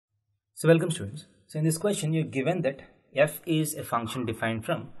So welcome students. So in this question you're given that f is a function defined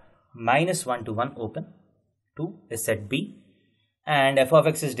from -1 to 1 open to a set B, and f of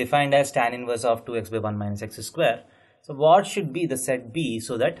x is defined as tan inverse of 2x by 1 minus x square. So what should be the set B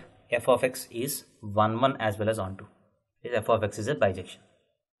so that f of x is 1 1 as well as onto? F of x is a bijection.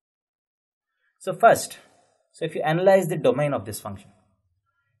 So first, if you analyze the domain of this function,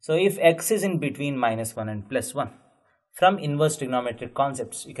 so if x is in between -1 and +1, from inverse trigonometric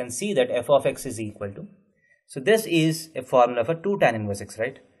concepts, you can see that f of x is equal to, so this is a formula for 2 tan inverse x,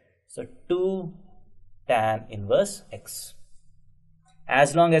 right? So 2 tan inverse x.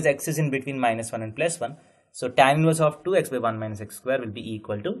 As long as x is in between -1 and +1, so tan inverse of 2x by 1 minus x square will be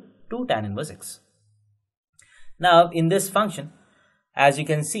equal to 2 tan inverse x. Now in this function, as you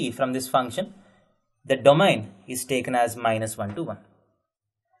can see from this function, the domain is taken as -1 to 1.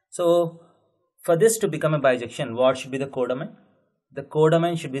 So for this to become a bijection, what should be the codomain? The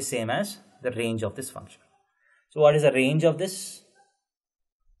codomain should be same as the range of this function. So what is the range of this?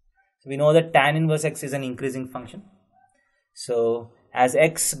 So we know that tan inverse x is an increasing function. So as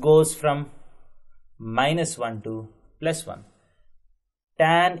x goes from -1 to +1,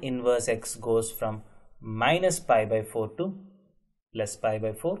 tan inverse x goes from -π/4 to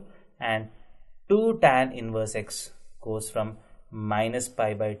 +π/4, and 2 tan inverse x goes from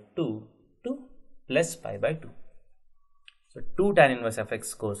 -π/2 to +π/2. So 2 tan inverse of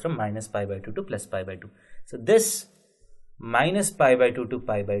x goes from -π/2 to +π/2. So this -π/2 to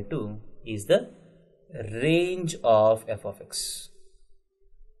π/2 is the range of f of x.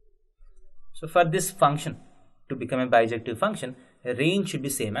 So for this function to become a bijective function, a range should be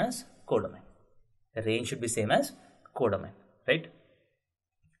same as codomain. The range should be same as codomain, right?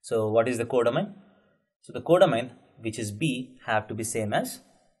 So what is the codomain? So the codomain, which is B, have to be same as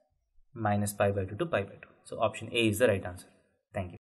 -π/2 to π/2. So option A is the right answer. Thank you.